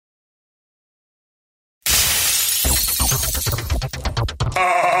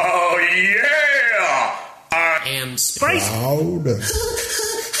and Space. Proud.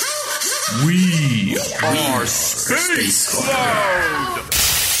 We are Space Cloud.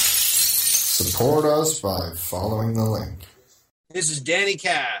 Support us by following the link. This is Danny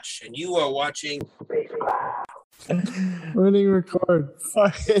Cash, and you are watching When do you record?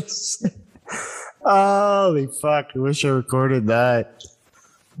 Fuck it. Holy fuck. I wish I recorded that.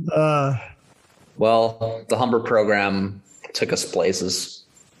 Well, the Humber program took us places.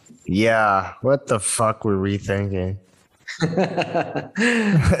 Yeah. What the fuck were we thinking? It's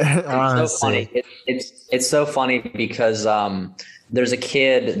so funny. It's so funny because there's a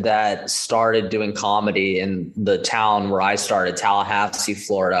kid that started doing comedy in the town where I started, Tallahassee,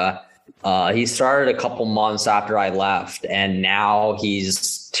 Florida. He started a couple months after I left, and now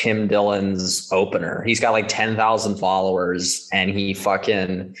he's Tim Dillon's opener. He's got like 10,000 followers, and he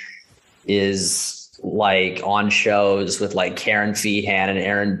fucking is like on shows with like Karen Feehan and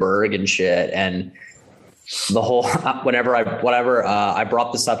Aaron Berg and shit. And the whole whenever I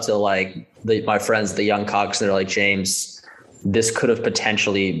brought this up to like my friends, the young cocks, and they're like, James, this could have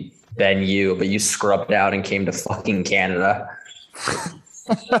potentially been you, but you scrubbed out and came to fucking Canada.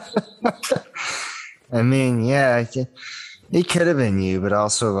 I mean, yeah, it could have been you, but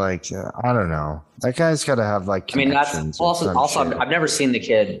also like, I don't know. That guy's got to have like, I mean, that's also shit. I've never seen the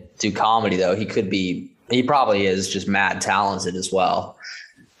kid do comedy though. He probably is just mad talented as well.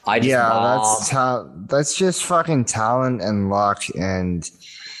 That's just fucking talent and luck, and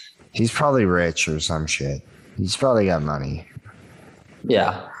he's probably rich or some shit. He's probably got money.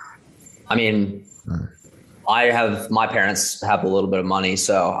 Yeah. I mean, my parents have a little bit of money,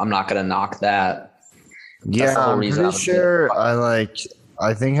 so I'm not going to knock that. Yeah, I'm pretty sure I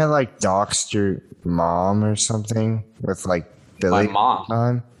think I doxed your mom or something with like Billy. My mom.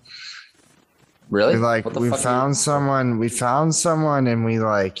 Time. Really? We found someone and we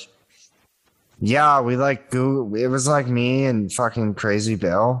Google. It was like me and fucking Crazy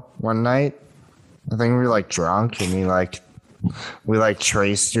Bill one night. I think we were drunk and we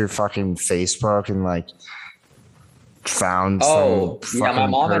traced your fucking Facebook and found some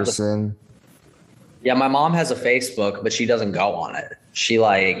fucking person. My mom has a Facebook, but she doesn't go on it. She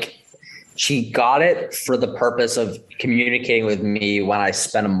got it for the purpose of communicating with me when I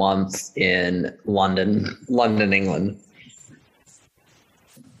spent a month in London, England.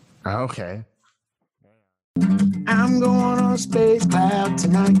 Okay. I'm going on Space Cloud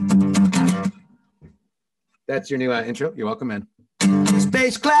tonight. That's your new intro. You're welcome in.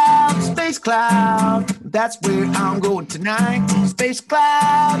 Space Cloud, that's where I'm going tonight. Space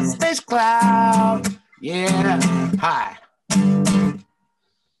Cloud, yeah, hi.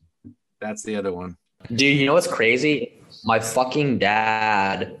 That's the other one. Dude, you know what's crazy? My fucking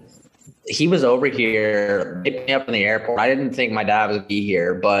dad, he was over here, picked me up in the airport. I didn't think my dad would be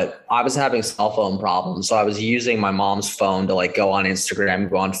here, but I was having cell phone problems. So I was using my mom's phone to go on Instagram,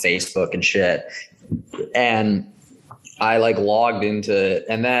 go on Facebook and shit. And I logged into it,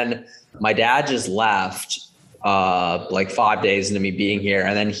 and then my dad just left 5 days into me being here,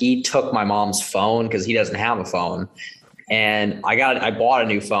 and then he took my mom's phone because he doesn't have a phone, and I bought a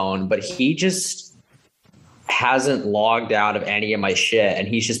new phone, but he just hasn't logged out of any of my shit, and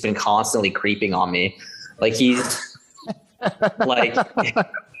he's just been constantly creeping on me. He's Ben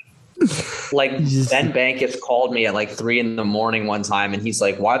Bankis called me at 3 a.m. one time, and he's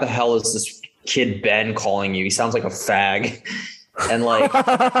like, "Why the hell is this kid Ben calling you? He sounds like a fag."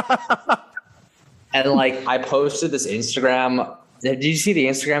 And I posted this Instagram. Did you see the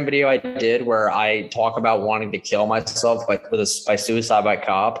Instagram video I did where I talk about wanting to kill myself by suicide by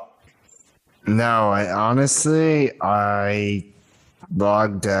cop? No, I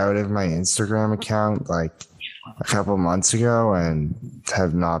logged out of my Instagram account a couple months ago and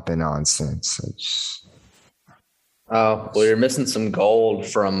have not been on since. Oh, well, you're missing some gold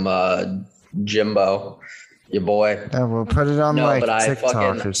from Jimbo, your boy. Yeah, we'll put it on TikTok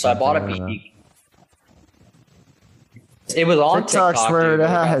or something. So I bought a BB. It was on TikTok, where dude, it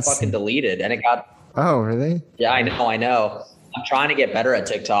got fucking deleted, and it got. Oh, really? Yeah, I know. I'm trying to get better at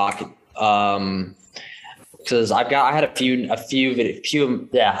TikTok, because I had a few of my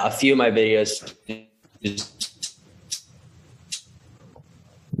videos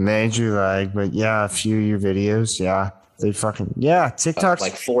made you but yeah, a few of your videos, yeah. They fucking TikTok.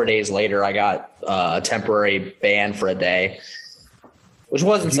 4 days later, I got a temporary ban for a day, which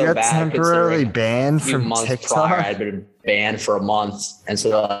wasn't so bad. Temporarily banned from TikTok. Prior, I'd been banned for a month, and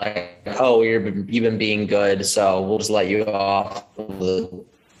so you've been being good, so we'll just let you off.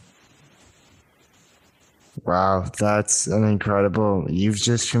 Wow, that's an incredible. You've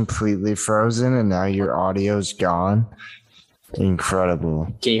just completely frozen, and now your audio's gone. Incredible.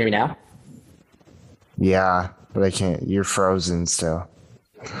 Can you hear me now? Yeah. but I can't. You're frozen still.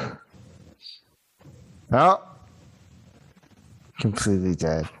 Oh, completely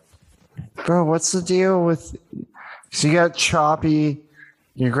dead. Bro, what's the deal with? So you got choppy.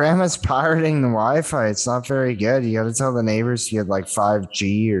 Your grandma's pirating the Wi-Fi. It's not very good. You got to tell the neighbors to get like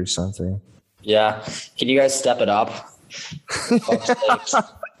 5G or something. Yeah. Can you guys step it up?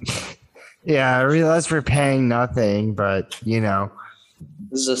 Yeah, I realize we're paying nothing, but you know,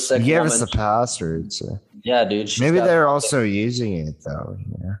 This is a sick you gave woman. us the password. So. Yeah, dude. she's Maybe got- they're also using it though.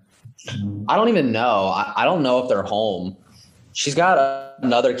 Yeah. I don't even know. I don't know if they're home. She's got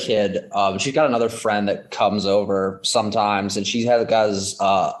another kid. She's got another friend that comes over sometimes, and she has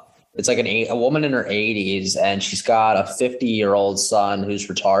it's like a woman in her 80s, and she's got a 50-year-old son who's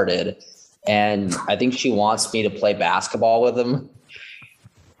retarded, and I think she wants me to play basketball with him.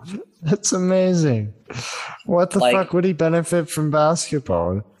 That's amazing. What the Like- fuck would he benefit from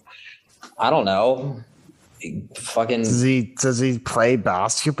basketball? I don't know. Fucking. Does he play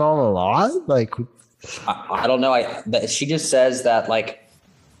basketball a lot? Like, I don't know. She just says that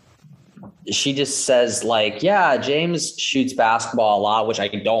yeah, James shoots basketball a lot, which I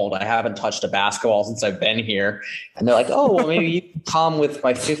don't. I haven't touched a basketball since I've been here. And they're like, oh, well, maybe you can come with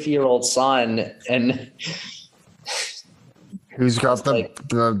my 50-year-old son. And who's got like-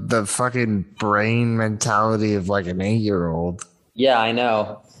 the fucking brain mentality of like an 8-year-old? yeah, I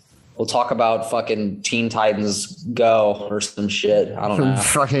know. We'll talk about fucking Teen Titans Go or some shit. I don't know.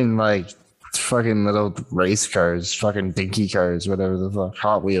 fucking little race cars, fucking dinky cars, whatever the fuck,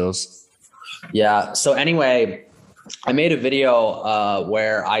 Hot Wheels. Yeah. So anyway, I made a video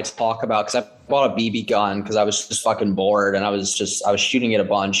where I talk about, because I bought a BB gun because I was just fucking bored, and I was shooting it a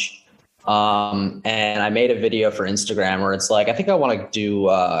bunch. And I made a video for Instagram where it's like, I think I want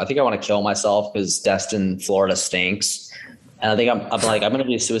to kill myself because Destin, Florida stinks. And I think I'm going to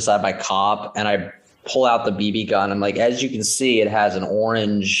do suicide by cop. And I pull out the BB gun. I'm like, as you can see, it has an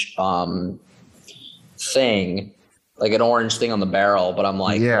orange thing, like an orange thing on the barrel. But I'm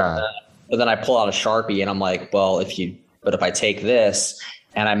like, Yeah. But then I pull out a Sharpie and I'm like, well, if I take this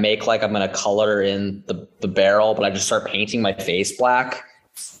and I make like I'm going to color in the barrel, but I just start painting my face black.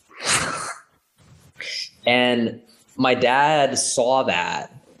 And my dad saw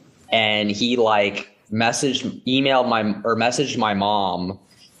that, and he like messaged my mom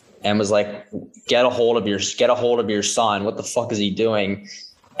and was like, get a hold of your son. What the fuck is he doing?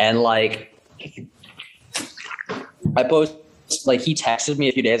 And like, he texted me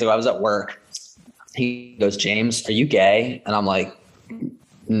a few days ago. I was at work. He goes, James, are you gay? And I'm like,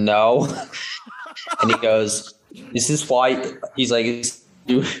 no. And he goes, this is why. He's like,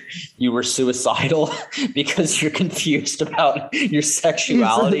 you were suicidal because you're confused about your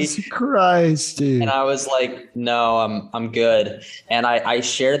sexuality. Jesus Christ, dude. And I was like, no, I'm good. And I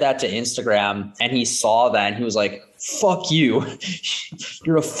shared that to Instagram, and he saw that and he was like, fuck you.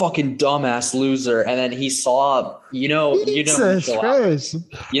 You're a fucking dumbass loser. And then he saw, Jesus Christ.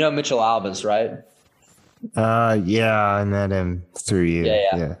 You know Mitchell Albus, right? Yeah, I met him through you.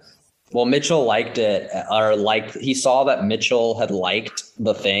 Yeah. Well, Mitchell liked it, he saw that Mitchell had liked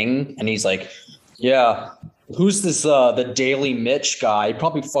the thing, and he's like, yeah, who's this, the Daily Mitch guy? He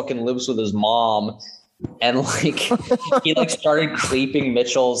probably fucking lives with his mom. And like, he like started creeping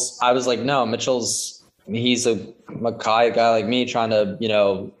Mitchell's. I was like, no, he's a guy like me trying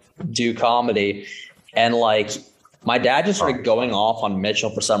to, do comedy. And like, my dad just started going off on Mitchell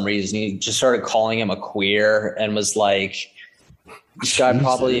for some reason. He just started calling him a queer and was like, this guy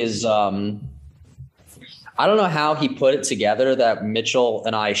probably is, I don't know how he put it together that Mitchell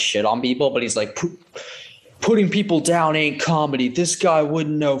and I shit on people, but he's like, putting people down ain't comedy. This guy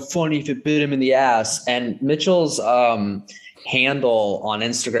wouldn't know funny if it bit him in the ass. And Mitchell's handle on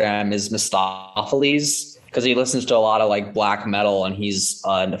Instagram is Mistopheles, because he listens to a lot of like black metal, and he's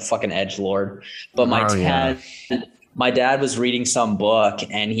a fucking edgelord. But my dad was reading some book,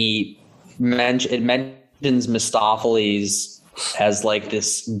 and it mentions Mistopheles as like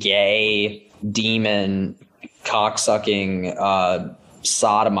this gay demon cocksucking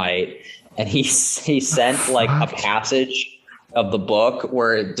sodomite, and he sent like a passage of the book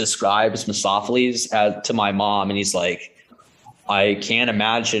where it describes Mistopheles to my mom, and he's like, I can't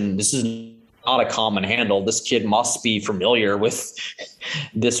imagine, this is not a common handle. This kid must be familiar with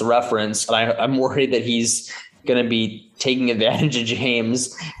this reference, and I'm worried that he's going to be taking advantage of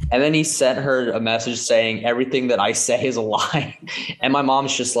James. And then he sent her a message saying everything that I say is a lie. And my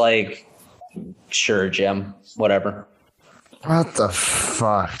mom's just like, sure, Jim, whatever. What the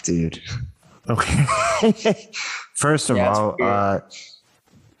fuck, dude? Okay. First of all,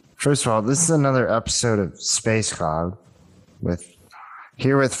 this is another episode of Space Cloud with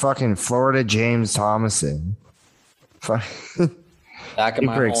fucking Florida James Thomason. Back in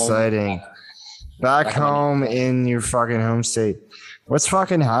my Super home. exciting. Back Back in my home in your fucking home state. What's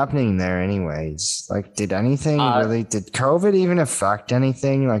fucking happening there anyways? Like, did anything did COVID even affect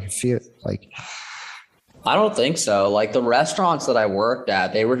anything? Like, I feel like, I don't think so. Like the restaurants that I worked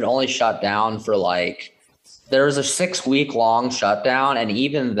at, they were only shut down for like, there was a 6-week long shutdown. And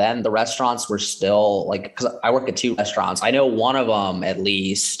even then the restaurants were still like, cause I work at 2 restaurants. I know one of them at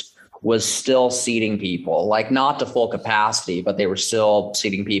least was still seating people, like not to full capacity, but they were still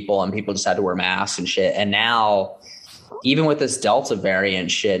seating people and people just had to wear masks and shit. And now even with this Delta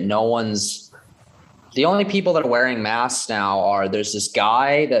variant shit, the only people that are wearing masks now are, there's this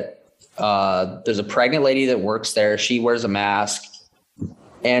guy that, there's a pregnant lady that works there. She wears a mask,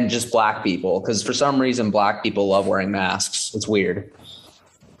 and just black people. Cause for some reason, black people love wearing masks. It's weird.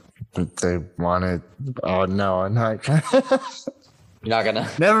 they wanted. Oh no, I'm not. You're not gonna,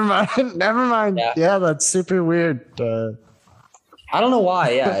 Never mind. Never mind. Yeah, that's super weird. I don't know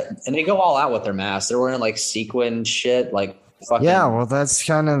why. Yeah. And they go all out with their masks. They're wearing like sequin shit, like fucking. Yeah, well, that's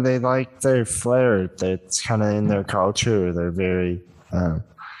kind of, they like their flair. That's kind of in their culture. They're very,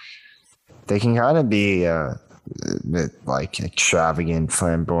 they can kind of be like extravagant,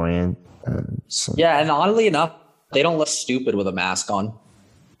 flamboyant. So. Yeah. And oddly enough, they don't look stupid with a mask on.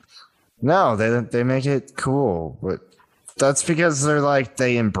 No, they make it cool, but that's because they're like,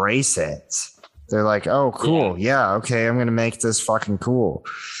 they embrace it. They're like, oh, cool. Yeah, okay, I'm gonna make this fucking cool.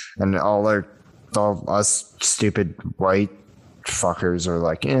 And all us stupid white fuckers are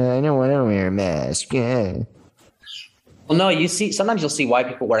like, yeah, I don't want to wear a mask. Yeah. Well, no, sometimes you'll see white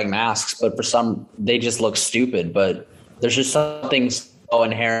people wearing masks, but they just look stupid. But there's just something so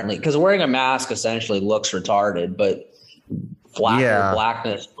inherently, because wearing a mask essentially looks retarded, but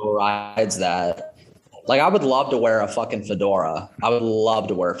blackness overrides that. Like, I would love to wear a fucking fedora. I would love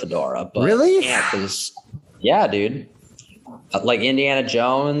to wear a fedora, but really? I can't, 'cause, yeah, dude. Like Indiana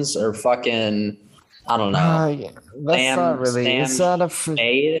Jones or fucking, I don't know. That's not really. Is that a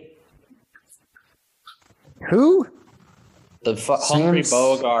Spade? Who? Humphrey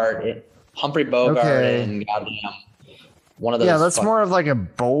Bogart. Humphrey Bogart Okay. and goddamn one of those. Yeah, that's more of like a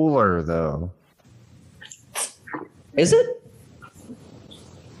bowler, though. Is it?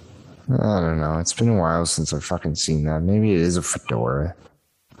 I don't know. It's been a while since I've fucking seen that. Maybe it is a fedora.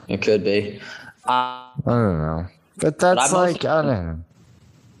 It could be. I don't know. But that's I don't know.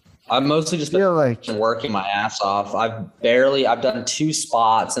 I've mostly just been working my ass off. I've done 2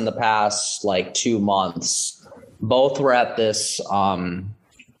 spots in the past like 2 months. Both were at this,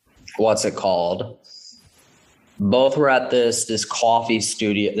 what's it called? Both were at this coffee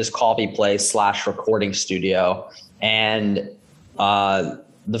studio, this coffee place / recording studio. And,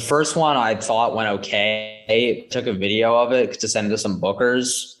 the first one I thought went okay. Took a video of it to send to some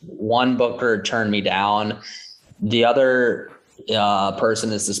bookers. One booker turned me down. The other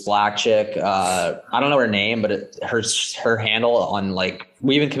person is this black chick. I don't know her name, but her handle on, like,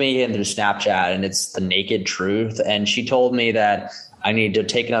 we even communicated through Snapchat, and it's The Naked Truth. And she told me that I need to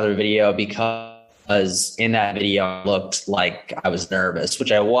take another video because in that video I looked like I was nervous,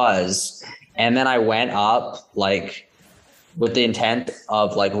 which I was. And then I went up like with the intent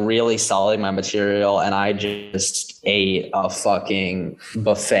of like really selling my material, and I just ate a fucking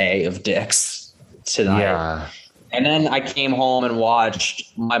buffet of dicks tonight. Yeah. And then I came home and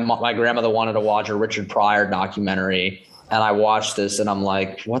watched my grandmother wanted to watch a Richard Pryor documentary, and I watched this and I'm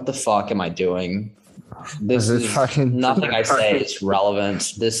like, what the fuck am I doing? This is fucking nothing I say is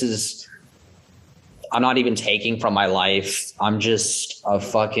relevant. I'm not even taking from my life. I'm just a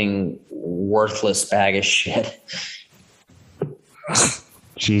fucking worthless bag of shit.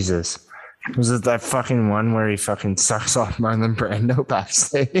 Jesus. Was it that fucking one where he fucking sucks off Marlon Brando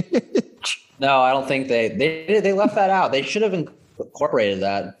backstage? No, I don't think they left that out. They should have incorporated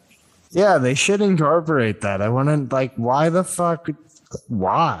that. Yeah, they should incorporate that. I want to, like, why the fuck?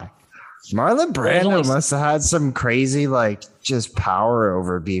 Why? Marlon Brando must have had some crazy, like, just power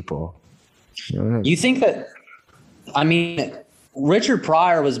over people. You think that, I mean, Richard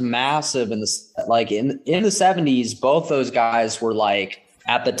Pryor was massive in the 70s. Both those guys were like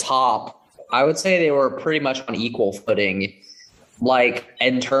at the top. I would say they were pretty much on equal footing, like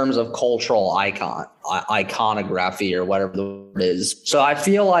in terms of cultural iconography or whatever the word is. So I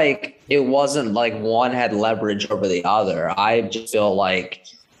feel like it wasn't like one had leverage over the other. I just feel like,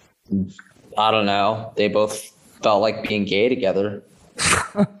 I don't know, they both felt like being gay together.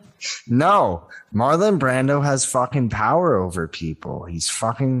 No, Marlon Brando has fucking power over people.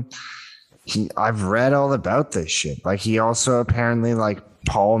 I've read all about this shit. Like, he also apparently, like,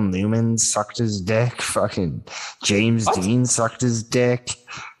 Paul Newman sucked his dick. Fucking James Dean sucked his dick.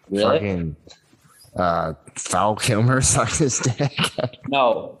 Really? Fucking, Val Kilmer sucked his dick.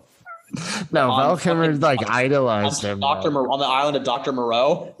 No, No, On Val Kilmer fucking- like idolized him. on the island of Dr.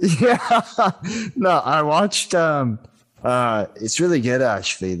 Moreau. Yeah. No, I watched it's really good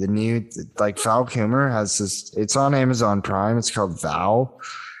actually. The new like Val Kilmer has this, it's on Amazon Prime, it's called Val.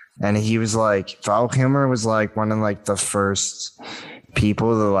 And Val Kilmer was like one of like the first people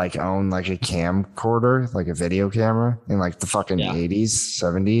to like own like a camcorder, like a video camera in like the fucking 80s,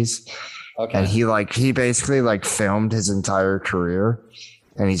 70s. Okay. And he basically like filmed his entire career,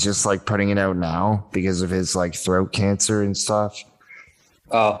 and he's just like putting it out now because of his like throat cancer and stuff.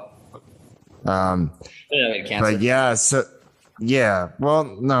 Oh. Um, Cancer. but yeah, well,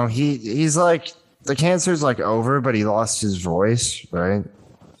 no, he's like the cancer's like over, but he lost his voice, right?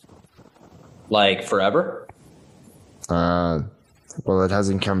 Like forever? Well, it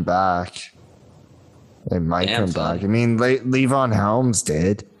hasn't come back. It might Damn, come son. back. I mean, Levon Helms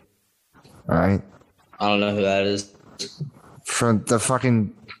did, right? I don't know who that is. From the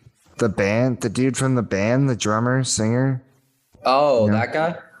band, the dude from the band, the drummer, singer. Oh, Yeah. that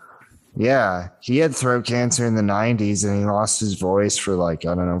guy? Yeah, he had throat cancer in the 90s and he lost his voice for like,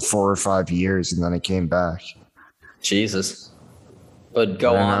 I don't know, 4 or 5 years, and then it came back. Jesus. But go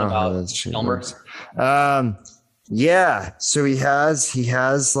I don't on know how about that shit Kilmer. works. Yeah, so he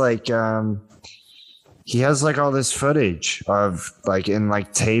has like all this footage of like in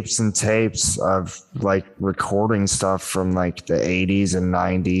like tapes and tapes of like recording stuff from like the 80s and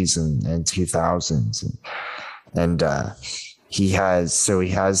 90s and 2000s, and he has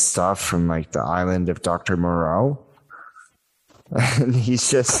stuff from like the island of Dr. Moreau, and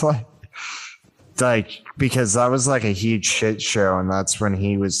he's just like because that was like a huge shit show, and that's when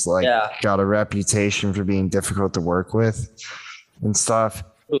he was like got a reputation for being difficult to work with and stuff.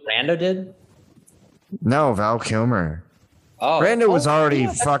 Who Brando did? No, Val Kilmer. Oh, Brando was already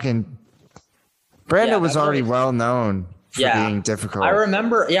yeah. Brando was that's already right. well known for being difficult. I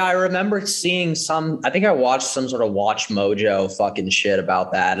remember seeing I think I watched some sort of Watch Mojo fucking shit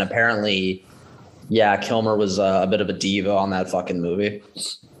about that. And apparently, Kilmer was a bit of a diva on that fucking movie.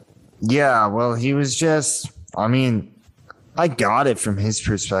 Yeah, well, he was just, I mean, I got it from his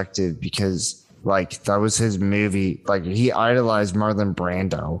perspective because like that was his movie. Like he idolized Marlon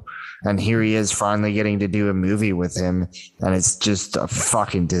Brando, and here he is finally getting to do a movie with him, and it's just a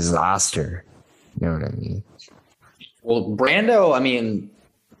fucking disaster. You know what I mean? Well, Brando, I mean,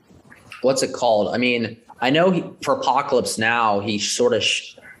 what's it called? I mean, I know for Apocalypse Now, he sort of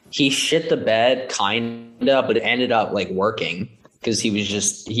he shit the bed, kinda, but it ended up like working because he was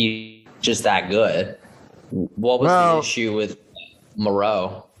just that good. What was the issue with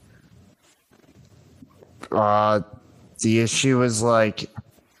Moreau? The issue was like,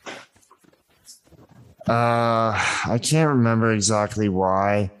 I can't remember exactly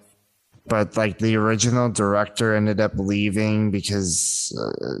why, but like the original director ended up leaving because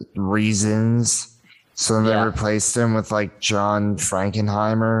reasons. So they replaced him with like John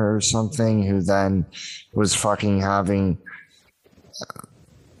Frankenheimer or something, who then was fucking having.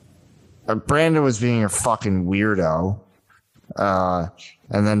 Brandon was being a fucking weirdo.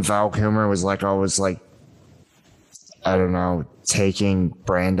 And then Val Kilmer was like always like, I don't know, taking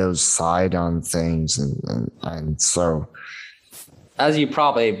Brando's side on things. And so. As you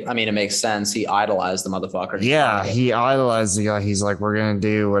probably, I mean, it makes sense. He idolized the motherfucker. Yeah, he idolized the guy. He's like, we're going to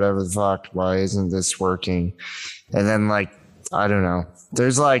do whatever the fuck. Why isn't this working? And then, like, I don't know.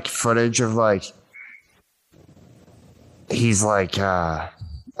 There's like footage of like, he's like,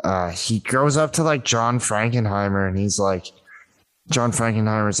 he goes up to like John Frankenheimer and he's like, John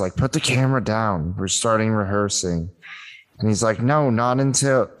Frankenheimer's like, put the camera down. We're starting rehearsing. And he's like, no, not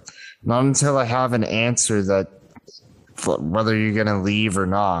until I have an answer that whether you're going to leave or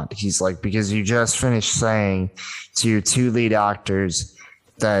not. He's like, because you just finished saying to your two lead actors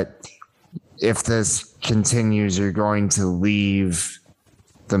that if this continues, you're going to leave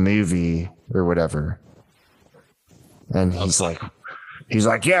the movie or whatever. And he's like,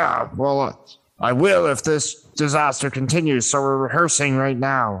 yeah, well, I will if this disaster continues. So we're rehearsing right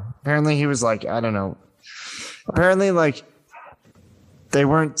now. Apparently he was like, I don't know. Apparently like they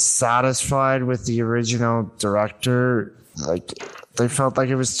weren't satisfied with the original director. Like they felt like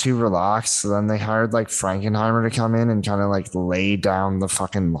it was too relaxed. So then they hired like Frankenheimer to come in and kind of like lay down the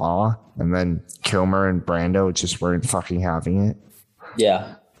fucking law. And then Kilmer and Brando just weren't fucking having it.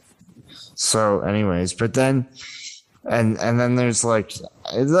 Yeah. So anyways, but then and then there's like,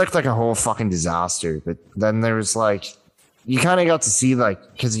 it looked like a whole fucking disaster. But then there was like, you kind of got to see like,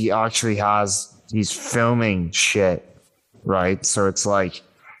 because he's filming shit, right? So it's like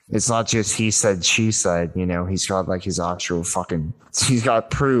It's not just he said, she said, you know, he's got like his actual fucking, he's got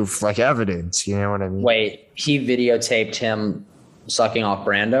proof, like evidence, you know what I mean? Wait, he videotaped him sucking off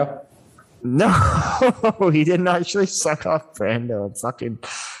Brando? No, he didn't actually suck off Brando. Fucking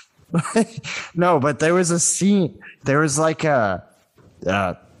no, but there was a scene. There was like there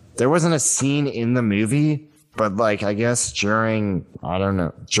wasn't a scene in the movie, but like I guess during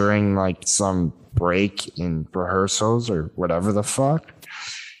like some break in rehearsals or whatever the fuck,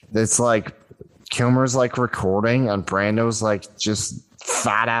 it's like Kilmer's like recording and Brando's like just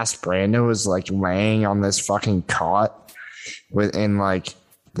fat ass Brando is like laying on this fucking cot within like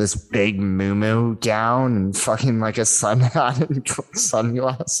this big moo gown and fucking like a sun hat and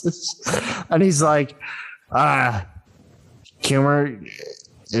sunglasses. And he's like, Kilmer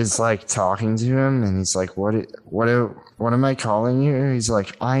is like talking to him and he's like, what am I calling you? He's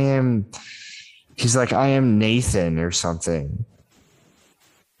like, I am Nathan or something.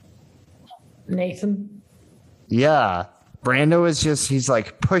 Nathan? Yeah. Brando is just, he's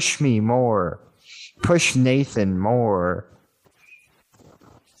like, push me more. Push Nathan more.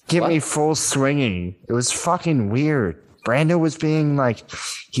 Get me full swinging. It was fucking weird. Brando was being like,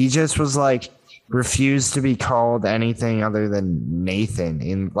 he just was like, refused to be called anything other than Nathan.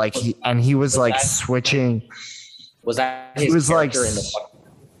 And like, he was like switching. Was that his he was like, character in the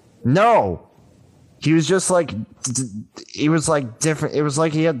no. He was just like, he was like different. It was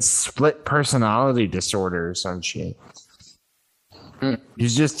like he had split personality disorder or some shit. He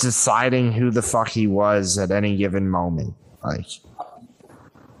was just deciding who the fuck he was at any given moment. Like,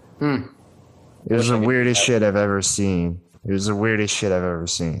 it was the weirdest shit I've ever seen. It was the weirdest shit I've ever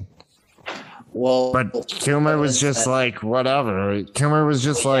seen. Well, but Kilmer was just like, whatever. Kilmer was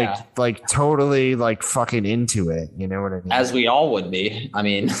just like totally like fucking into it. You know what I mean? As we all would be. I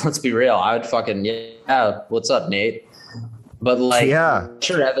mean, let's be real. I would fucking, yeah, what's up, Nate? But like, yeah. What's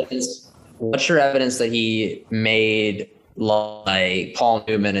your evidence that he made like Paul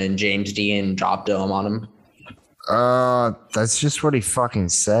Newman and James Dean drop dome on him? That's just what he fucking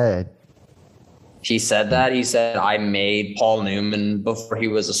said. He said that? He said, I made Paul Newman before he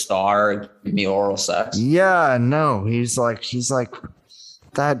was a star give me oral sex. Yeah, no. He's like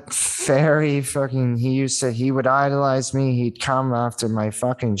that fairy fucking, he would idolize me. He'd come after my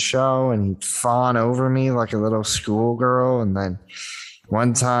fucking show and he'd fawn over me like a little schoolgirl. And then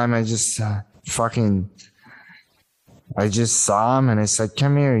one time I just I just saw him and I said,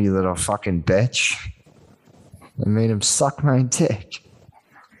 come here, you little fucking bitch. I made him suck my dick.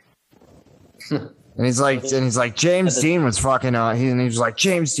 And he's like, James Dean was fucking he was like,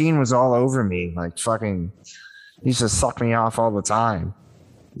 James Dean was all over me. Like fucking, he used to suck me off all the time.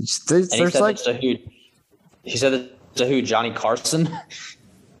 He said that to who, Johnny Carson?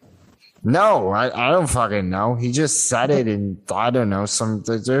 No, I don't fucking know. He just said it and I don't know.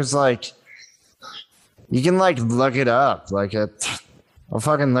 There's like, you can like look it up. Like I'll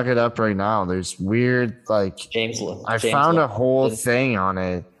fucking look it up right now. There's weird like I found a whole thing on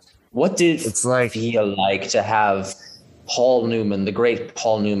it. What did it's like feel like to have Paul Newman, the great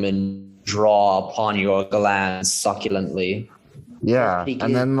Paul Newman, draw upon your glands succulently? Yeah,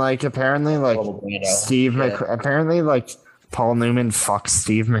 and then like apparently like apparently like Paul Newman fucked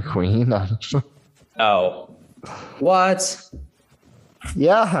Steve McQueen. Oh, what?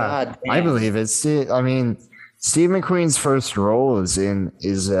 Yeah, I believe it. I mean, Steve McQueen's first role is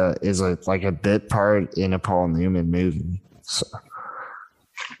like a bit part in a Paul Newman movie.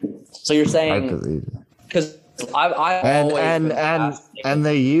 So you're saying I believe it because and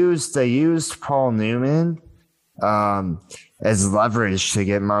they used Paul Newman as leverage to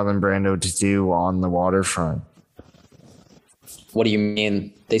get Marlon Brando to do On the Waterfront. What do you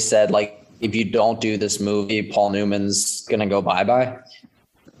mean? They said like if you don't do this movie, Paul Newman's gonna go bye-bye?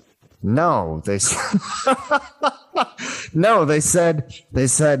 No, they no, they said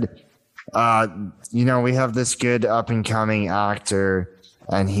you know, we have this good up and coming actor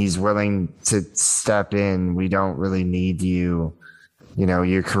and he's willing to step in. We don't really need you. You know,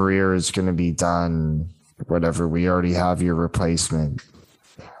 your career is going to be done. Whatever. We already have your replacement.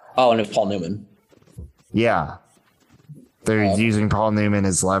 Oh, and it's Paul Newman. Yeah. They're using Paul Newman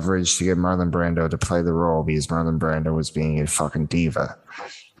as leverage to get Marlon Brando to play the role because Marlon Brando was being a fucking diva.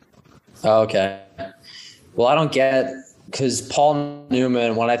 Okay. Well, I don't get because Paul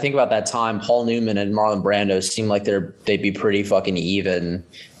Newman, when I think about that time, Paul Newman and Marlon Brando seem like they'd be pretty fucking even.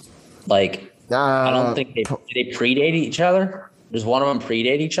 Like, I don't think they predate each other. Does one of them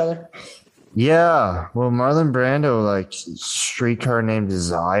predate each other? Yeah. Well, Marlon Brando, like Streetcar Named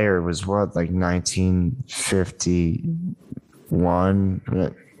Desire was what, like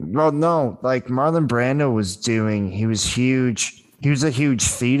 1951? Well, no, like Marlon Brando he was huge he was a huge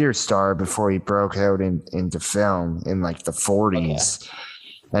theater star before he broke out into film in like the 40s.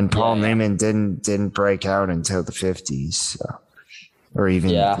 And Paul Newman didn't break out until the 50s. So. Or even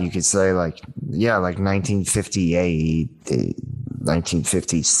you could say like 1958,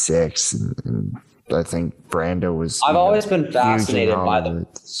 1956. And I think Brando was. I've always been fascinated by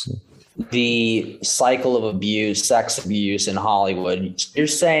the cycle of abuse, sex abuse in Hollywood. You're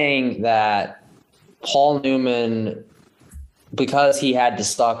saying that Paul Newman, because he had to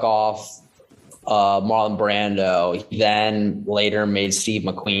suck off Marlon Brando, he then later made Steve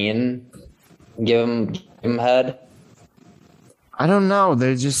McQueen give him head? I don't know.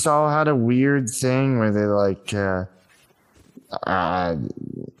 They just all had a weird thing where they like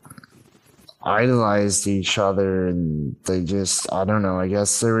idolized each other, and they just, I don't know. I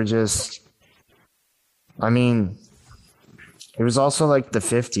guess they were just, I mean, it was also like the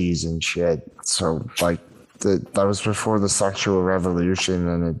 50s and shit. So like that was before the sexual revolution,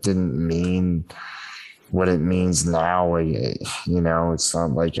 and it didn't mean what it means now. You know, it's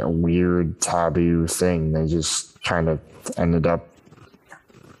not like a weird taboo thing. They just kind of ended up,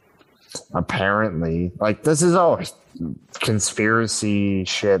 apparently, like, this is all conspiracy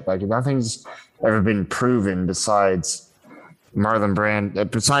shit. Like, nothing's ever been proven besides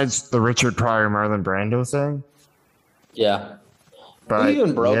besides the Richard Pryor Marlon Brando thing. Yeah. But who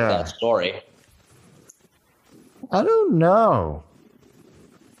even broke that story? I don't know.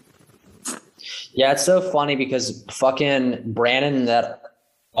 Yeah, it's so funny because fucking Brandon, that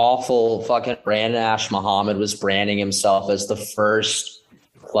awful fucking Brandon Ash Muhammad, was branding himself as the first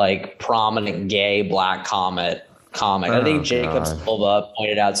like prominent gay black comic. I think Jacob Silva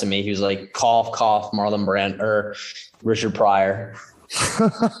pointed out to me, he was like, cough, cough, Marlon Brando or Richard Pryor.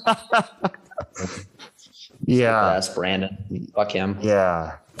 Yeah. That's Brandon. Fuck him.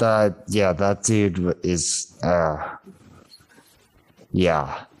 Yeah. That dude is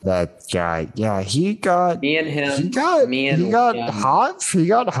that guy. Yeah, he got hot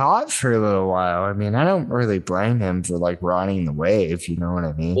for a little while. I mean, I don't really blame him for like riding the wave, you know what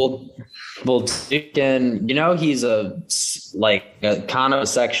I mean? Well, Deacon, you know, he's a kind of a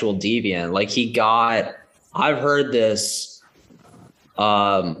sexual deviant. Like I've heard this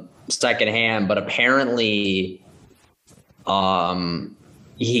secondhand, but apparently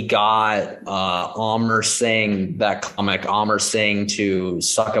he got Amr Singh, that comic Amr Singh, to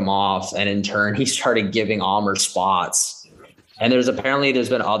suck him off, and in turn he started giving Amr spots. And there's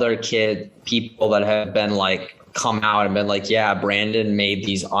been other people that have been like come out and been like, yeah, Brandon made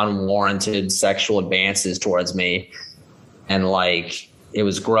these unwarranted sexual advances towards me, and like it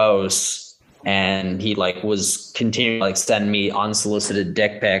was gross. And he like was continuing like send me unsolicited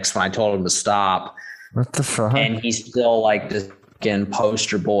dick pics when I told him to stop. What the fuck? And he's still like this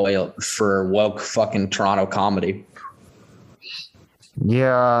poster boy for woke fucking Toronto comedy.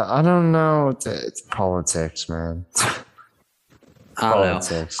 Yeah, I don't know. It's politics, man. I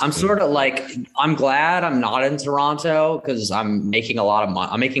don't know. I'm sort of like, I'm glad I'm not in Toronto because I'm making a lot of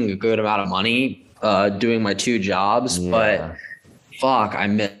money. I'm making a good amount of money doing my two jobs, but fuck, I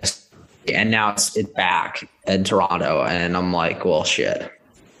missed. And now it's back in Toronto, and I'm like, well, shit.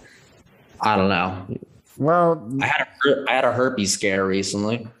 I don't know. Well, I had a herpes scare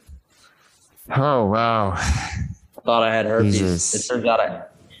recently. Oh wow! I thought I had herpes. Jesus. It turns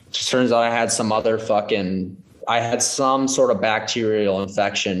out I had some other I had some sort of bacterial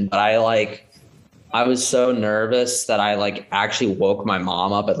infection, but I was so nervous that I like actually woke my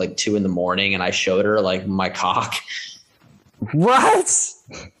mom up at like 2 a.m. and I showed her like my cock. What?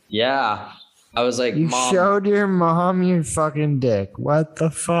 Yeah. I was like, you Mom, showed your mom your fucking dick. What the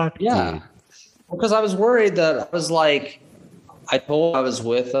fuck? Yeah. Dude? Because I was worried that I told I was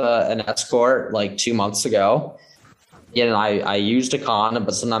with an escort like 2 months ago. And I used a condom,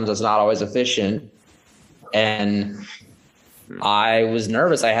 but sometimes it's not always efficient. And I was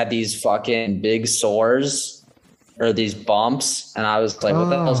nervous. I had these fucking big sores or these bumps. And I was like, what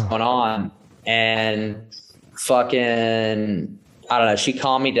the hell's going on? And fucking, I don't know. She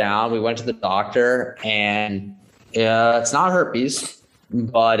calmed me down. We went to the doctor, and it's not herpes,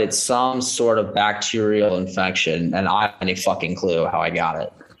 but it's some sort of bacterial infection. And I have any fucking clue how I got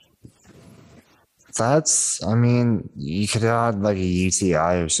it. I mean, you could have had like a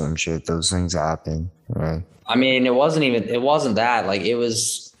UTI or some shit. Those things happen, right? I mean, it wasn't that. Like, it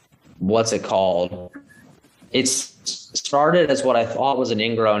was, what's it called? It started as what I thought was an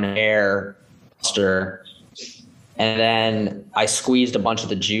ingrown hair cluster. And then I squeezed a bunch of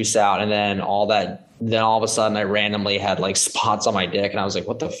the juice out, and then all of a sudden I randomly had like spots on my dick, and I was like,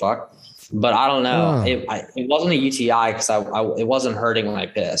 what the fuck? But I don't know. It wasn't a UTI because it wasn't hurting when I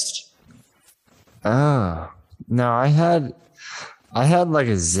pissed. Oh, no, I I had like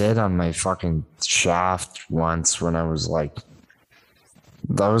a zit on my fucking shaft once when I was like,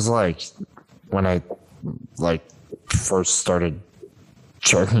 that was like when I like first started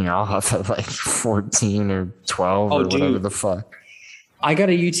jerking off at like 14 or 12 or whatever the fuck. I got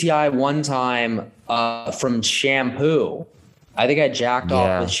a UTI one time from shampoo. I think I jacked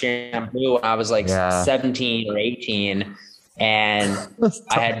off with shampoo when I was like 17 or 18, and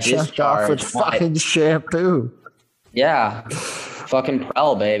I had jacked off with fucking shampoo. Yeah, fucking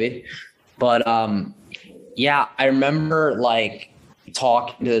Prel, baby. But yeah, I remember like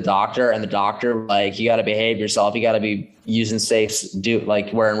talking to the doctor, and the doctor like, you got to behave yourself. You got to be using safes,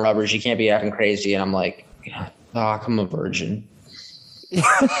 like wearing rubbers. You can't be acting crazy. And I'm like, Doc, I'm a virgin. Yeah.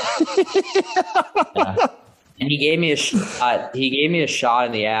 And he gave me a shot. He gave me a shot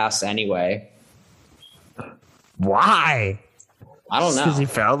in the ass anyway. Why? I don't know. Because he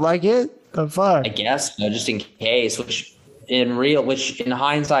felt like it? The fuck? I guess so, just in case, which in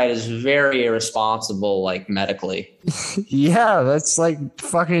hindsight is very irresponsible, like medically. Yeah, that's like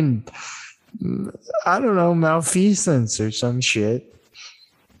fucking, I don't know, malfeasance or some shit.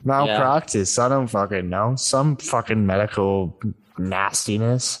 Malpractice. I don't fucking know. Some fucking medical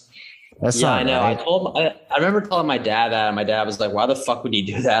nastiness. That's not I know. Right. I remember telling my dad that, and my dad was like, "Why the fuck would he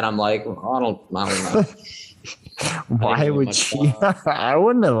do that?" I'm like, I don't know. Why would you? I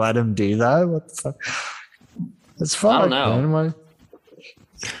wouldn't have let him do that. What the fuck? It's fun. I don't know.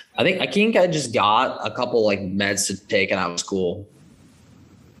 I think I just got a couple like meds to take, and I was cool.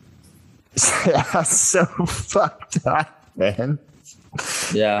 That's so fucked up, man.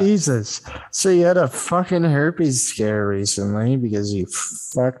 Yeah. Jesus. So you had a fucking herpes scare recently because you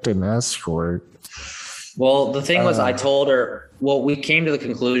fucked an escort. Well, the thing was, I told her, what we came to the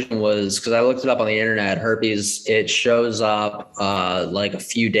conclusion was, because I looked it up on the internet, herpes, it shows up like a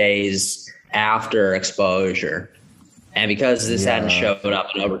few days after exposure. And because this hadn't showed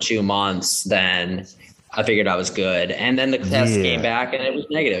up in over 2 months, then I figured I was good. And then the test came back and it was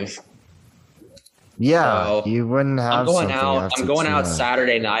negative. Yeah, so you wouldn't have. I'm going out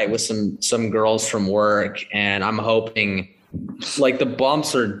Saturday night with some girls from work, and I'm hoping, like, the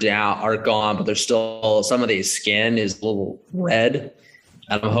bumps are gone, but there's still some of the skin is a little red,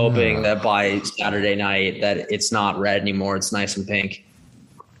 and I'm hoping that by Saturday night that it's not red anymore. It's nice and pink.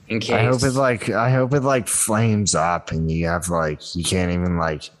 In case. I hope it like flames up, and you have like you can't even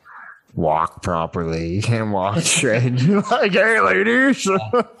like walk properly. You can't walk straight. You're like, hey, ladies.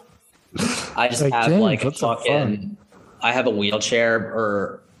 I just have James, like a fucking. I have a wheelchair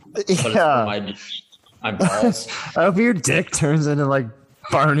or my balls. I hope your dick turns into like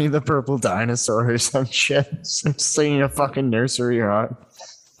Barney the Purple Dinosaur or some shit. I'm singing a fucking nursery rhyme.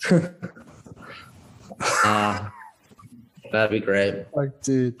 That'd be great. Fuck,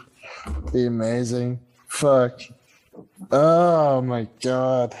 dude, be amazing. Fuck. Oh my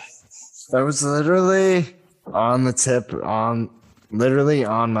god, that was literally on the tip literally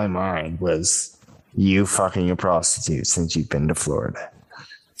on my mind was you fucking a prostitute since you've been to Florida.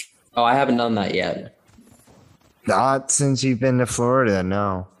 Oh, I haven't done that yet. Not since you've been to Florida,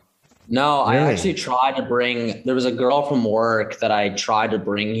 no. No, really? I actually tried to bring, there was a girl from work that I tried to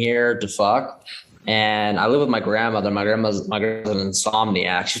bring here to fuck. And I live with my grandmother. My grandma's an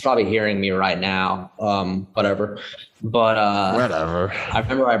insomniac. She's probably hearing me right now. Whatever. But whatever. I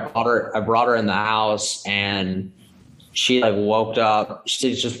remember I brought her in the house, and she like woke up.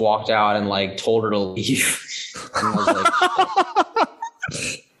 She just walked out and like told her to leave. And I was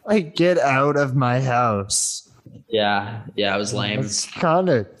like, like, get out of my house. Yeah, it was lame. It's kind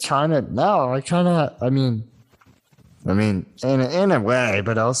of. No, I mean, in a way,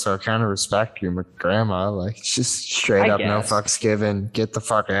 but also kind of respect your grandma. Like, just straight up, no fucks given. Get the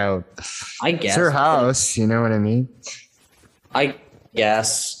fuck out. I guess it's her house. You know what I mean? I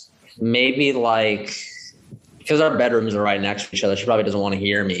guess maybe like. Because our bedrooms are right next to each other, she probably doesn't want to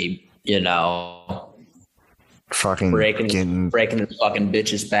hear me, fucking breaking the fucking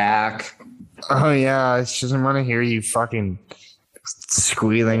bitch's back. Oh yeah, she doesn't want to hear you fucking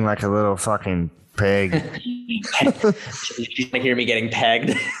squealing like a little fucking pig. She want to hear me getting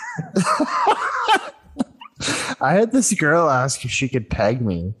pegged. I had this girl ask if she could peg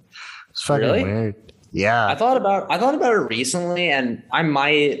me. It's fucking weird. Yeah, I thought about it recently, and I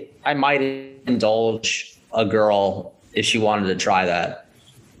might indulge a girl if she wanted to try that.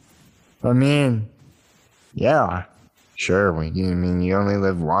 I mean, yeah, sure. You only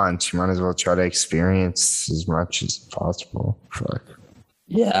live once. You might as well try to experience as much as possible. Fuck.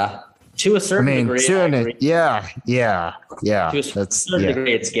 Yeah, to a certain degree. Yeah. To a certain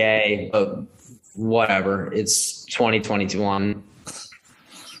degree, it's gay, but whatever. It's 2021.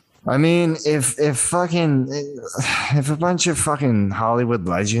 I mean, if a bunch of fucking Hollywood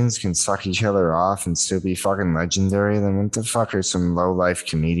legends can suck each other off and still be fucking legendary, then what the fuck are some low life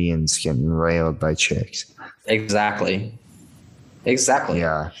comedians getting railed by chicks? Exactly.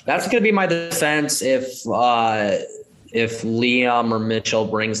 Yeah. That's gonna be my defense if Liam or Mitchell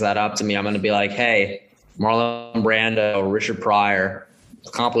brings that up to me. I'm gonna be like, hey, Marlon Brando, Richard Pryor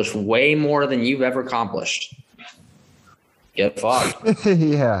accomplished way more than you've ever accomplished. Get fucked.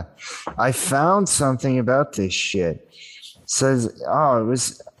 Yeah. I found something about this shit. It says,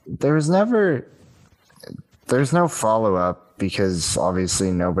 there's no follow-up because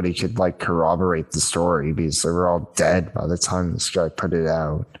obviously nobody could like corroborate the story because they were all dead by the time this guy put it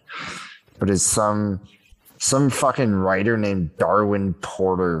out. But it's some fucking writer named Darwin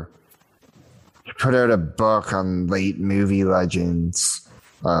Porter. He put out a book on late movie legends.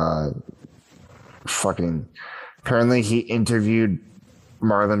 Apparently he interviewed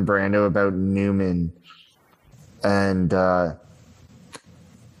Marlon Brando about Newman, and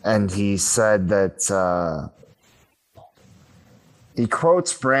he said that he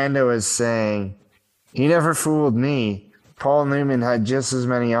quotes Brando as saying, "He never fooled me. Paul Newman had just as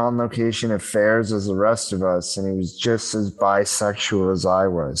many on-location affairs as the rest of us, and he was just as bisexual as I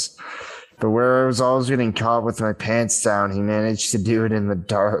was. But where I was always getting caught with my pants down, he managed to do it in the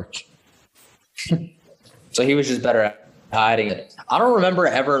dark." So he was just better at hiding it. I don't remember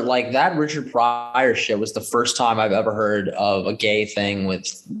ever like that Richard Pryor shit was the first time I've ever heard of a gay thing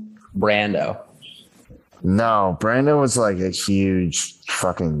with Brando. No, Brando was like a huge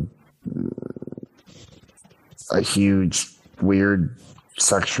weird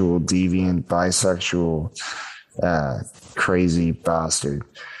sexual deviant, bisexual, crazy bastard.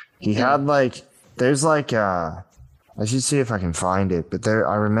 He had like, there's like, I should see if I can find it, but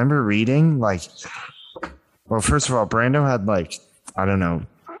I remember reading like, well, first of all, Brando had like, I don't know,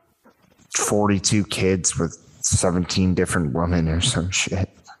 42 kids with 17 different women or some shit.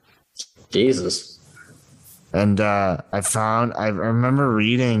 Jesus. And I remember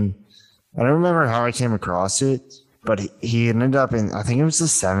reading, I don't remember how I came across it, but he ended up in, I think it was the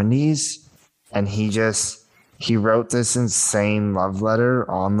 70s, and he wrote this insane love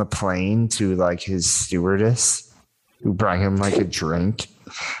letter on the plane to like his stewardess who brought him like a drink.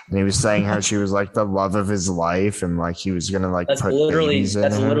 And he was saying how she was like the love of his life, and like he was gonna like that's put literally babies in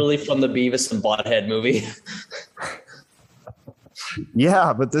that's him. literally from the Beavis and Butthead movie.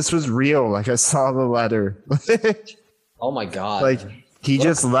 Yeah, but this was real. Like I saw the letter. Oh my god! Like he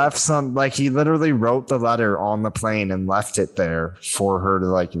just left he literally wrote the letter on the plane and left it there for her to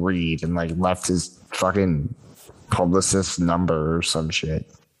like read, and like left his fucking publicist number or some shit.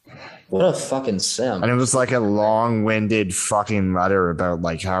 What a fucking sim. And it was like a long-winded fucking letter about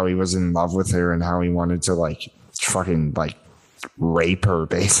like how he was in love with her and how he wanted to like fucking like rape her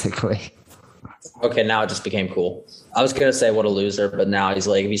basically. Okay, now it just became cool. I was gonna say what a loser, but now he's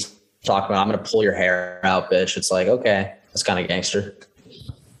like, if he's talking about, I'm gonna pull your hair out, bitch. It's like, okay, that's kind of gangster.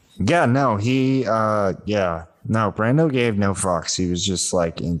 Yeah, no, Brando gave no fucks. He was just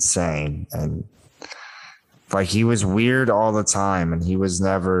like insane, and like he was weird all the time, and he was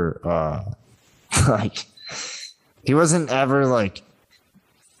never like he wasn't ever like,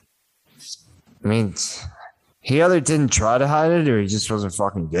 I mean, he either didn't try to hide it or he just wasn't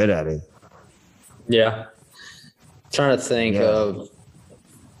fucking good at it. Yeah. Trying to think of,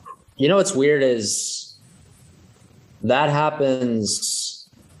 you know, what's weird is that happens.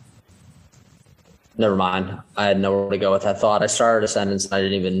 Never mind. I had nowhere to go with that thought. I started a sentence and I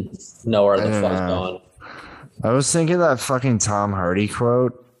didn't even know where the fuck's going. I was thinking that fucking Tom Hardy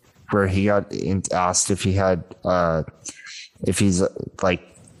quote where he got asked if he had, if he's like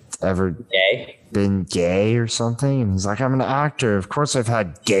ever been gay or something. And he's like, I'm an actor. Of course I've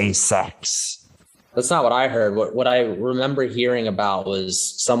had gay sex. That's not what I heard. What I remember hearing about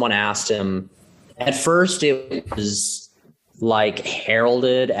was someone asked him, at first it was like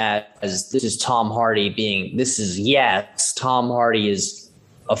heralded as this is Tom Hardy Tom Hardy is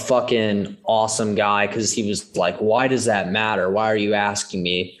a fucking awesome guy, because he was like, why does that matter? Why are you asking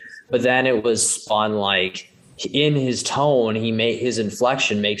me? But then it was spun like, in his tone, his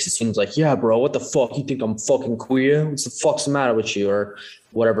inflection makes it seem like, yeah, bro, what the fuck? You think I'm fucking queer? What's the fuck's the matter with you? Or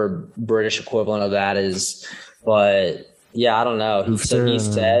whatever British equivalent of that is. But yeah, I don't know. He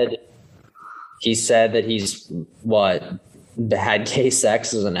said that he's had gay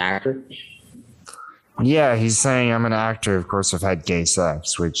sex as an actor. Yeah, he's saying I'm an actor. Of course, I've had gay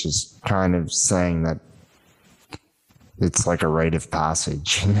sex, which is kind of saying that it's like a rite of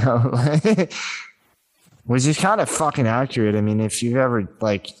passage, you know? Which is kind of fucking accurate. I mean, if you've ever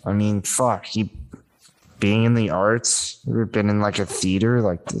fuck, he being in the arts, we've been in like a theater,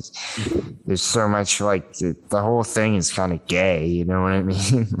 like there's so much like the whole thing is kind of gay, you know what I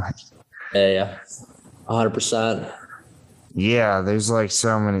mean? Like, Yeah. 100%. yeah, there's like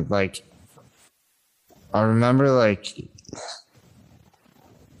so many, like I remember like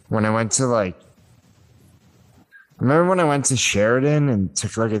when I went to Sheridan and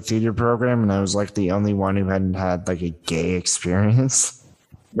took like a theater program, and I was like the only one who hadn't had like a gay experience.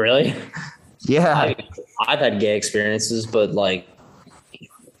 Really? Yeah. I've had gay experiences, but like,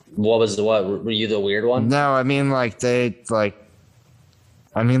 what were you the weird one? No, I mean like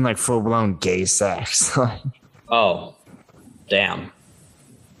full blown gay sex. Oh, damn.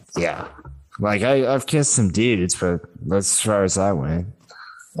 Yeah. Like I've kissed some dudes, but that's as far as I went.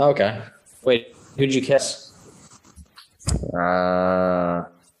 Okay. Wait, who'd you kiss? The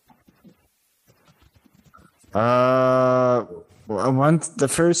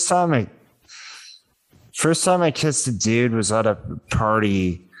first time I kissed a dude was at a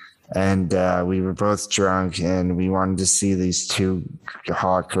party, and we were both drunk, and we wanted to see these two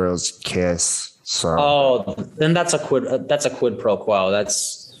hot girls kiss. So then that's a quid pro quo.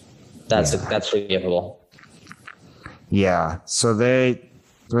 That's forgivable. Yeah. So they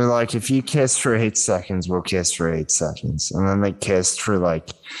were like, if you kiss for 8 seconds, we'll kiss for 8 seconds. And then they kissed for like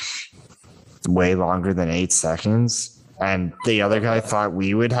way longer than 8 seconds. And the other guy thought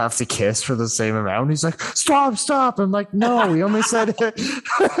we would have to kiss for the same amount. He's like, stop. I'm like, no, we only said I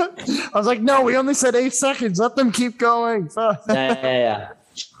was like, no, we only said 8 seconds. Let them keep going. Yeah.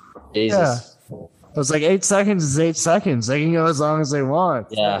 Jesus. Yeah. I was like, 8 seconds is 8 seconds. They can go as long as they want.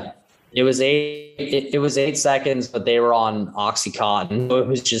 Yeah. It was 8 seconds, but they were on Oxycontin. It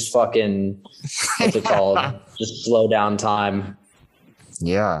was just fucking, what's it called? Just slow down time.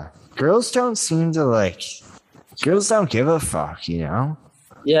 Yeah. Girls don't give a fuck, you know?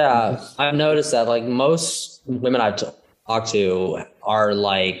 Yeah. I've noticed that like most women I've talked to are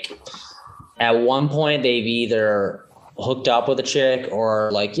like, at one point they've either hooked up with a chick or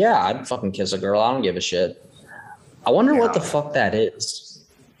like, yeah, I'd fucking kiss a girl. I don't give a shit. I wonder what the fuck that is.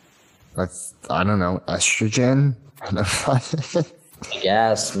 I don't know, estrogen? I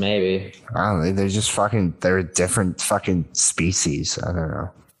guess, maybe. I don't know. They're just they're a different fucking species. I don't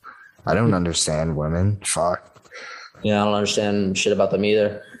know. I don't understand women. Fuck. Yeah, I don't understand shit about them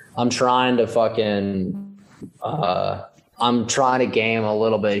either. I'm trying to game a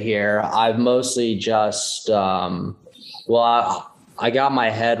little bit here. I've mostly just, I got my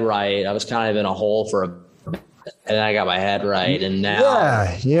head right. I was kind of in a hole for a bit, and then I got my head right. And now,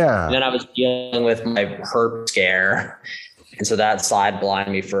 yeah. And then I was dealing with my herp scare. And so that sidelined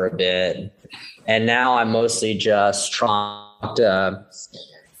me for a bit. And now I'm mostly just trying to,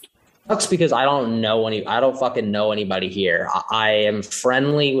 sucks because I don't fucking know anybody here. I am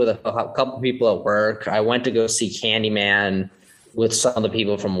friendly with a couple people at work. I went to go see Candyman with some of the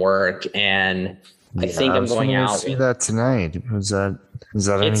people from work, and I think I'm going out. See that tonight. Is that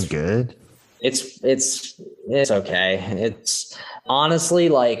any good? It's okay. It's honestly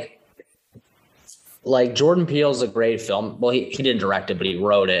like Jordan Peele's a great film. Well, he didn't direct it, but he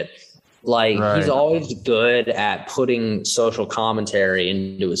wrote it. Like He's always good at putting social commentary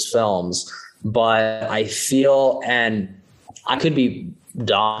into his films, but I feel, and I could be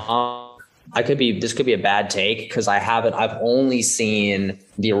dumb. This could be a bad take because I've only seen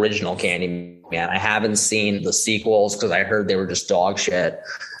the original Candyman. I haven't seen the sequels because I heard they were just dog shit.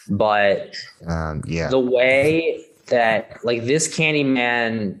 But the way that like this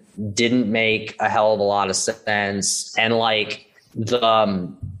Candyman didn't make a hell of a lot of sense, and like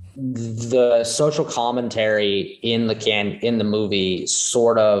the social commentary in the movie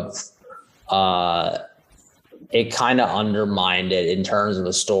sort of it kind of undermined it in terms of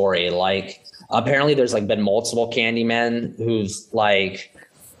the story. Like apparently there's like been multiple Candymen who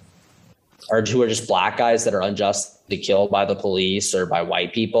are just black guys that are unjustly killed by the police or by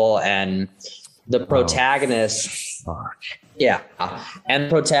white people, and the protagonist and the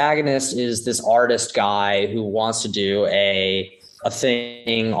protagonist is this artist guy who wants to do a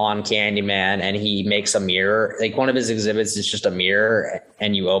thing on Candyman, and he makes a mirror. Like one of his exhibits is just a mirror,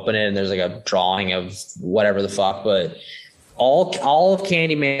 and you open it and there's like a drawing of whatever the fuck. But all of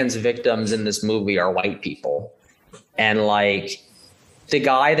Candyman's victims in this movie are white people. And like the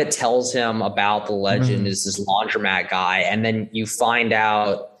guy that tells him about the legend is this laundromat guy. And then you find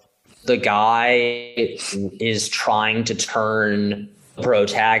out the guy is trying to turn the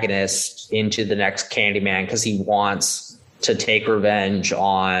protagonist into the next Candyman because he wants to take revenge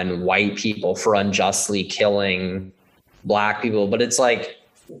on white people for unjustly killing black people. But it's like,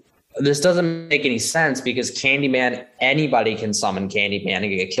 this doesn't make any sense because Candyman, anybody can summon Candyman and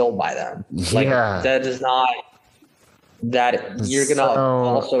get killed by them. Like that does not. That you're gonna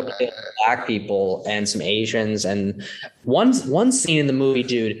also kill black people and some Asians, and one scene in the movie,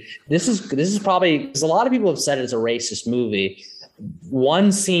 dude. This is probably because a lot of people have said it's a racist movie.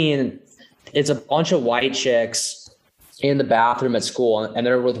 One scene, it's a bunch of white chicks in the bathroom at school, and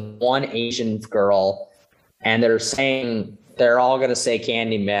they're with one Asian girl, and they're all gonna say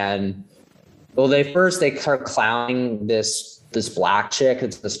Candyman. Well, they start clowning this black chick.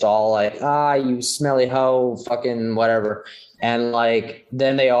 It's the stall, like, you smelly hoe, fucking whatever. And like,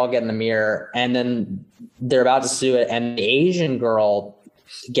 then they all get in the mirror, and then they're about to sue it, and the Asian girl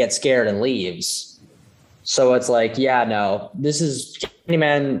gets scared and leaves. So it's like, yeah, no, this is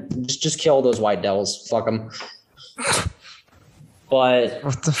Candyman. Just kill those white devils. Fuck them. But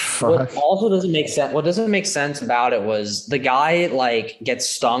what the fuck? What doesn't make sense about it was the guy like gets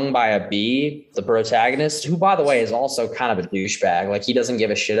stung by a bee, the protagonist, who by the way is also kind of a douchebag. Like he doesn't give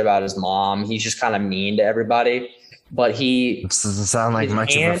a shit about his mom. He's just kind of mean to everybody. But this doesn't sound like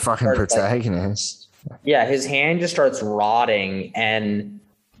much of a fucking protagonist. His hand just starts rotting and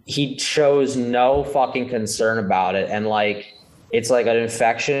he shows no fucking concern about it. And like, it's like an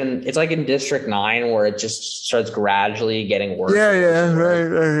infection. It's like in District 9 where it just starts gradually getting worse. Right.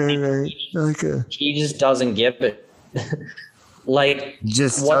 Okay. He just doesn't give it. Like,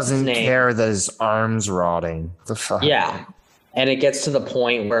 just doesn't care that his arm's rotting. The fuck? Yeah. And it gets to the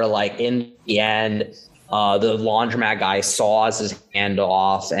point where, like, in the end, the laundromat guy saws his hand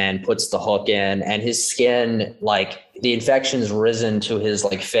off and puts the hook in, and his skin, like, the infection's risen to his,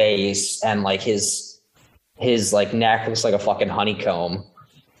 like, face, and, like, his like neck looks like a fucking honeycomb.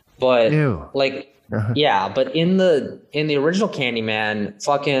 But like, yeah, but in the original Candyman,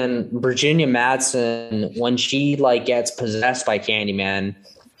 fucking Virginia Madsen, when she like gets possessed by Candyman,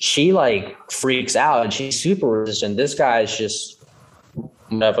 she like freaks out and she's super resistant. This guy's just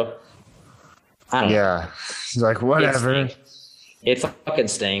whatever. I don't know. Yeah. He's like, whatever. It fucking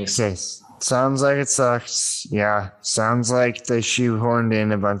stinks. Okay. Sounds like it sucks. Yeah. Sounds like they shoehorned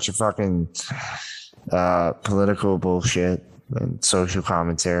in a bunch of fucking political bullshit and social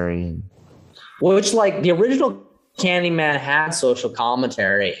commentary. Which, like, the original Candyman had social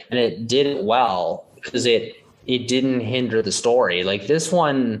commentary and it did it well because it didn't hinder the story. Like this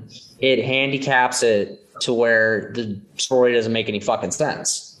one, it handicaps it to where the story doesn't make any fucking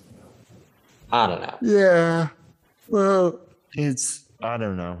sense. I don't know. Yeah. Well, I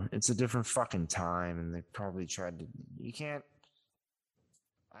don't know. It's a different fucking time and they probably tried to, I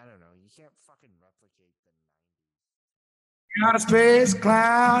don't know. You can't fucking replicate the 90s. Got a space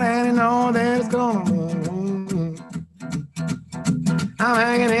cloud and you know that it's gonna move. I'm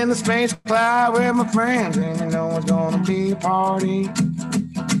hanging in the space cloud with my friends and you know it's gonna be a party.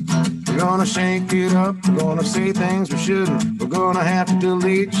 We're gonna shake it up, we're gonna say things we shouldn't. We're gonna have to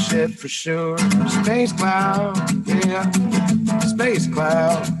delete shit for sure. Space cloud, yeah, space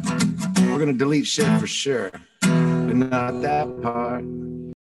cloud. We're gonna delete shit for sure, but not that part.